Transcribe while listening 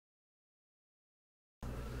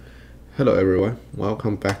Hello everyone,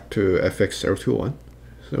 welcome back to FX021.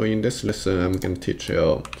 So in this lesson I'm going to teach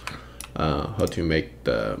you how to make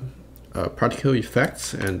the particle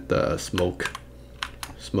effects and the smoke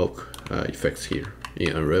effects here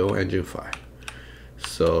in Unreal Engine 5.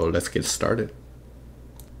 So let's get started.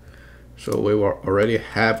 So we will already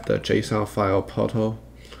have the JSON file portal,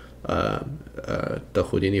 the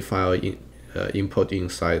Houdini file input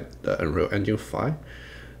inside the Unreal Engine 5.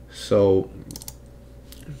 So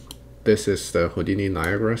this is the Houdini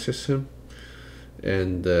Niagara system,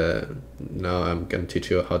 and now I'm going to teach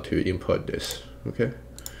you how to import this. Okay,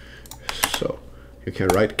 so you can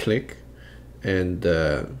right click, and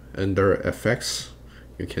under effects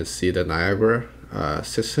you can see the Niagara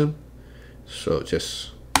system. So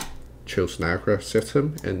just choose Niagara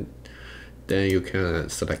system, and then you can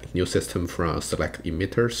select new system from select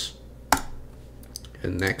emitters,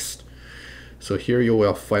 and next. So here you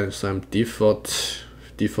will find some default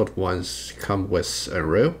ones come with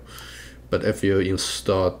Unreal, but if you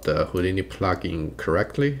install the Houdini plugin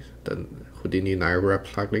correctly, the Houdini Niagara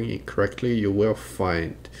plugin correctly, you will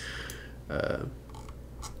find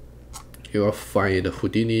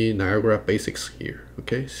Houdini Niagara basics here.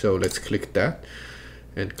 Okay, so let's click that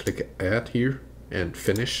and click add here and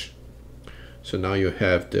finish. So now you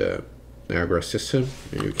have the Niagara system,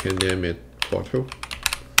 and you can name it portal.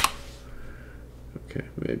 Okay,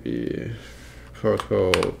 maybe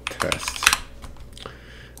portal test.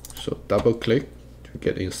 So double click to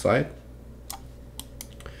get inside.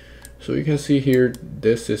 So you can see here,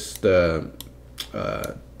 this is the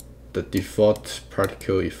default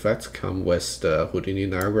particle effects come with the Houdini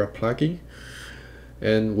Niagara plugin,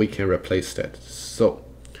 and we can replace that. So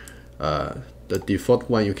the default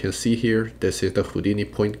one you can see here, this is the Houdini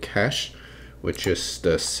point cache, which is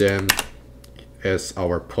the same as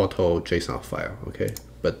our portal JSON file. Okay,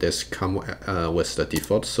 but this come with the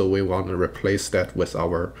default, so we want to replace that with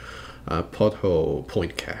our portal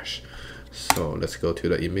point cache. So let's go to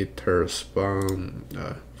the emitter spawn,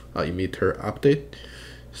 emitter update.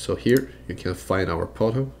 So here you can find our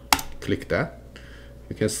portal, click that.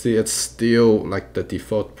 You can see it's still like the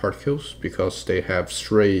default particles because they have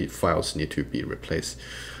 3 files need to be replaced.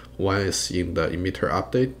 One is in the emitter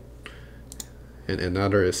update, and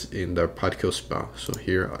another is in the particle spawn. So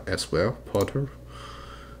here as well, portal,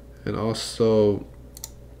 and also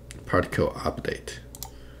particle update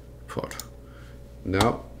portal.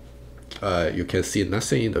 Now you can see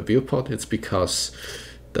nothing in the viewport. It's because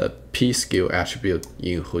the P scale attribute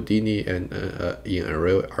in Houdini and in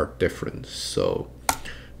Unreal are different. So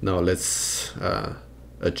now let's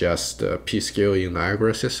adjust the P scale in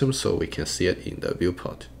Niagara system so we can see it in the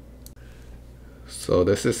viewport. So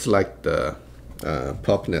this is like the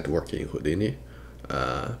pop network in Houdini.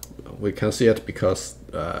 We can see it because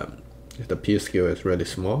the P scale is really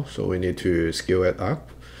small, so we need to scale it up.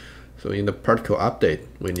 So in the particle update,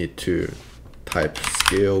 we need to type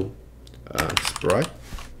scale sprite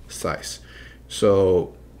size.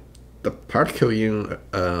 So the particle in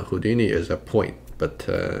Houdini is a point, but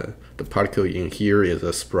the particle in here is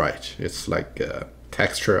a sprite. It's like a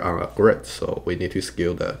texture on a grid, so we need to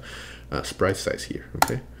scale the sprite size here.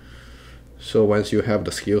 Okay, so once you have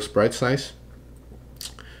the scale sprite size,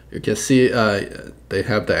 you can see they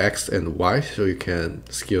have the X and Y, so you can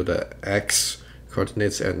scale the X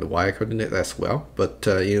coordinates and Y coordinate as well. But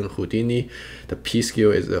in Houdini, the P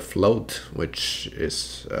scale is a float, which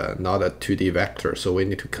is not a 2D vector, so we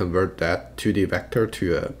need to convert that 2D vector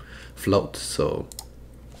to a float. So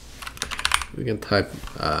we can type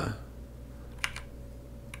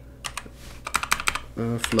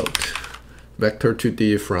float vector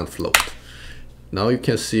 2D from float. Now you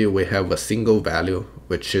can see we have a single value,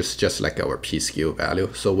 which is just like our P scale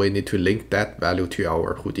value. So we need to link that value to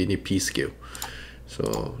our Houdini P scale.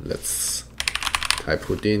 So let's type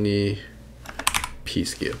Houdini P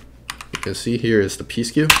scale. You can see here is the P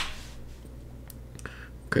scale.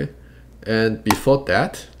 Okay, and before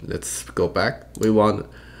that, let's go back. We want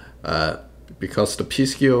because the P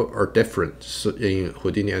scale are different in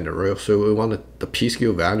Houdini and Unreal, so we want the P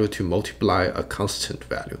scale value to multiply a constant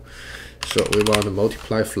value. So we want to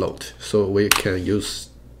multiply float, so we can use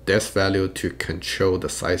this value to control the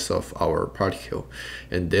size of our particle,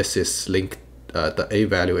 and this is linked. The A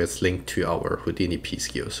value is linked to our Houdini P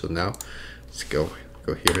scale. So now let's go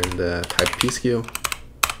here and type P scale.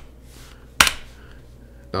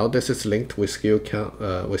 Now this is linked. We still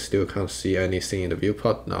can't see anything in the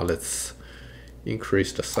viewport. Now let's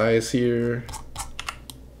increase the size here.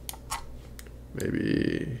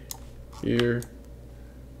 Maybe here.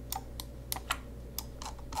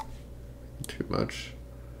 Too much.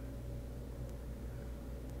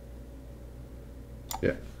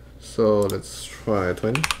 Yeah. So let's try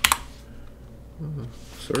 20,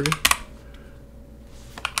 30.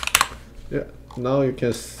 Yeah, now you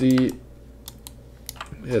can see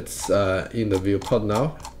it's in the viewport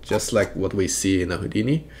now, just like what we see in the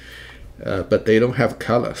Houdini, but they don't have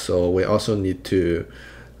color, so we also need to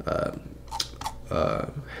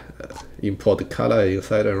import the color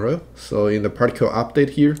inside Unreal. So in the particle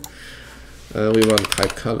update here, we want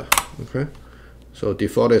type color. Okay, so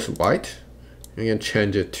default is white. You can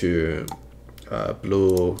change it to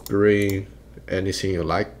blue, green, anything you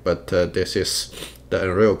like, but this is the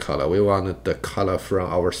Unreal color. We wanted the color from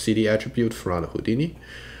our CD attribute from the Houdini,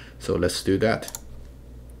 so let's do that.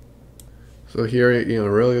 So here in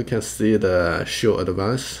Unreal you can see the show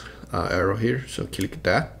advanced arrow here, so click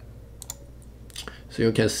that. So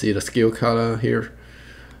you can see the scale color here.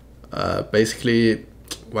 Basically,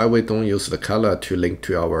 why we don't use the color to link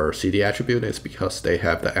to our CD attribute is because they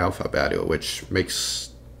have the alpha value, which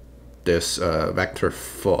makes this vector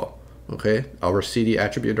 4. Okay, our CD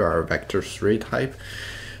attribute are vector 3 type,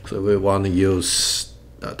 so we want to use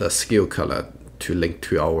the scale color to link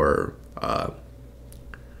to our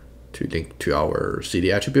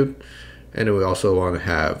CD attribute, and we also want to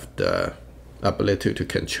have the ability to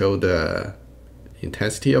control the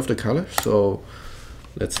intensity of the color. So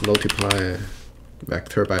let's multiply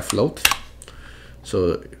vector by float.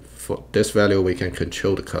 So for this value we can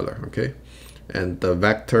control the color. Okay, and the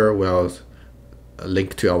vector will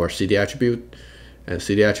link to our CD attribute, and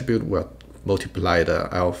CD attribute will multiply the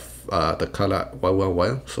the color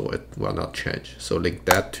 111, so it will not change. So link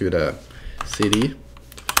that to the CD.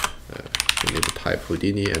 You need to type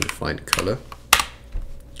Houdini and find color.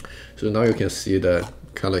 So now you can see the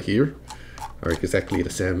color here are exactly the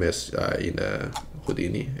same as in the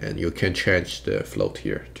Houdini, and you can change the float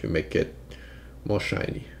here to make it more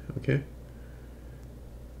shiny. Okay,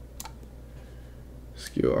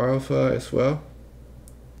 skew alpha as well.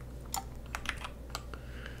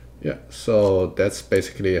 Yeah, so that's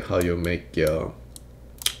basically how you make your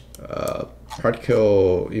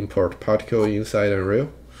import particle inside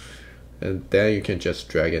Unreal, and then you can just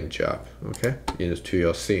drag and drop, okay, into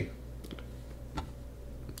your scene.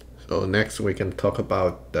 So next we can talk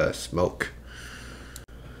about the smoke.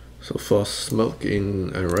 So for smoke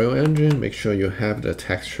in Unreal Engine, make sure you have the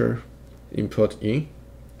texture input in,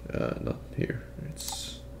 not here,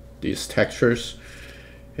 it's these textures,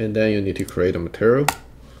 and then you need to create a material.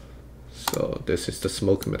 So this is the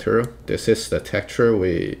smoke material. This is the texture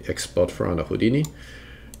we export from the Houdini.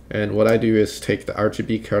 And what I do is take the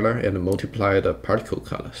RGB color and multiply the particle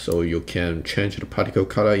color. So you can change the particle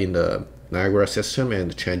color in the Niagara system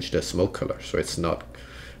and change the smoke color, so it's not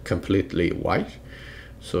completely white.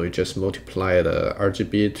 So you just multiply the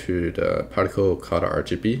RGB to the particle color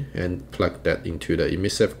RGB and plug that into the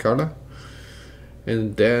emissive color.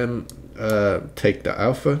 And then take the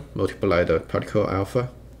alpha, multiply the particle alpha,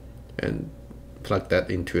 and plug that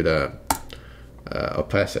into the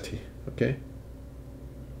opacity. Okay,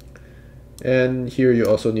 and here you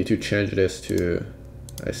also need to change this to,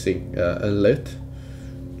 I think, unlit.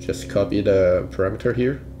 Just copy the parameter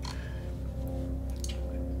here,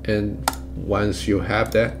 and once you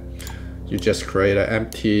have that, you just create an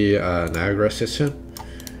empty Niagara system.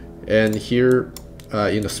 And here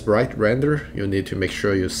in the sprite render, you need to make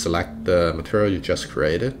sure you select the material you just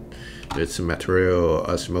created. It's a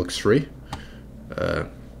material smoke 3.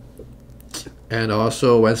 And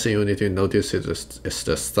also one thing you need to notice is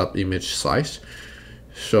the sub image size.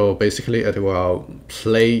 So basically it will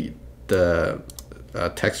play the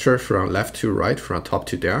texture from left to right, from top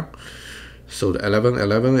to down. So the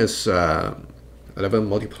 11 is 11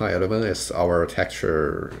 multiply 11 is our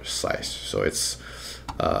texture size. So it's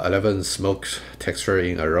 11 smoke texture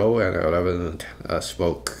in a row and 11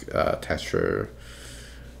 smoke texture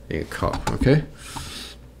in a column. Okay,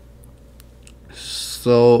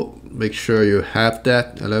 so make sure you have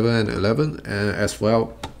that 11 and 11, and as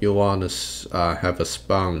well you want to have a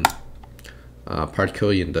spawn particle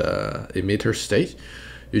in the emitter state.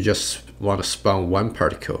 You just want to spawn one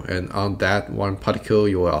particle, and on that one particle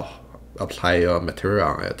you will apply your material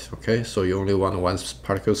on it. Okay, so you only want one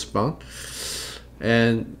particle spawn.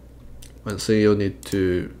 And one thing you need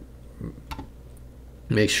to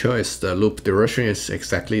make sure is the loop duration is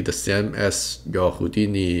exactly the same as your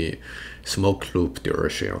Houdini smoke loop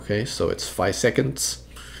duration. Okay, so it's 5 seconds,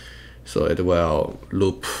 so it will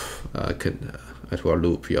loop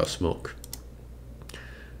your smoke.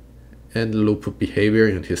 And loop behavior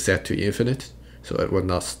you need to set to infinite, so it will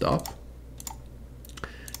not stop.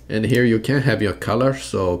 And here you can have your color.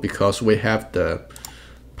 So because we have the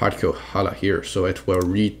particle color here, so it will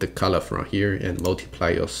read the color from here and multiply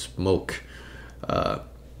your smoke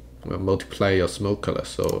multiply your smoke color.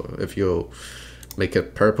 So if you make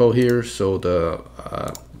it purple here, so the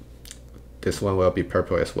this one will be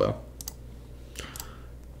purple as well.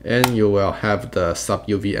 And you will have the sub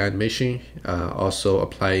UV animation also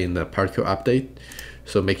apply in the particle update.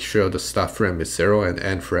 So make sure the start frame is 0 and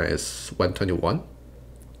end frame is 121.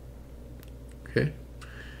 Okay.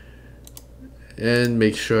 And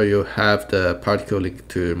make sure you have the particle link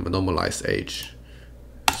to normalize edge.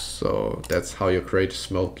 So that's how you create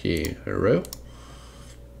smoke in Unreal.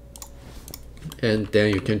 And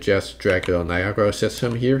then you can just drag your Niagara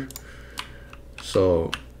system here.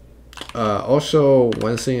 So also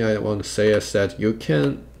one thing I want to say is that you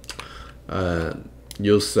can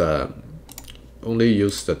use only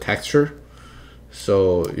use the texture.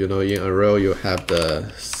 So you know, in Unreal you have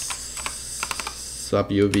the sub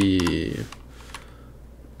UV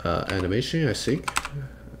animation, I think.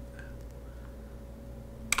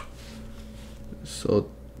 So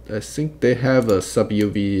I think they have a sub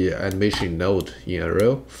UV animation node in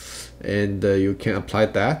Unreal, and you can apply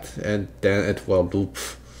that, and then it will loop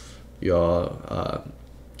your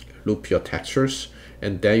textures,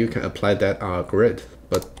 and then you can apply that on a grid.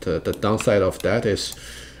 But the downside of that is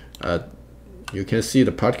you can see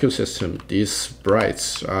the particle system. These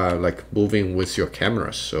sprites are like moving with your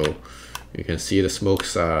camera, so you can see the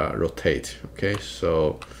smokes rotate. Okay,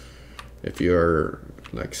 so if you're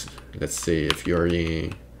like, let's say if you're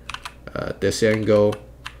in this angle,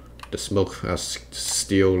 the smoke is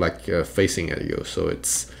still like facing at you, so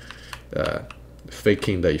it's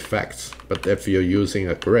faking the effects. But if you're using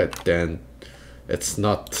a grid, then it's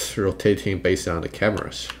not rotating based on the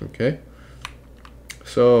cameras. Okay,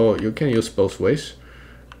 so you can use both ways,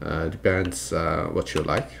 depends what you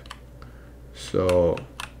like. So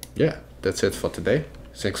yeah, that's it for today.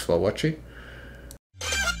 Thanks for watching.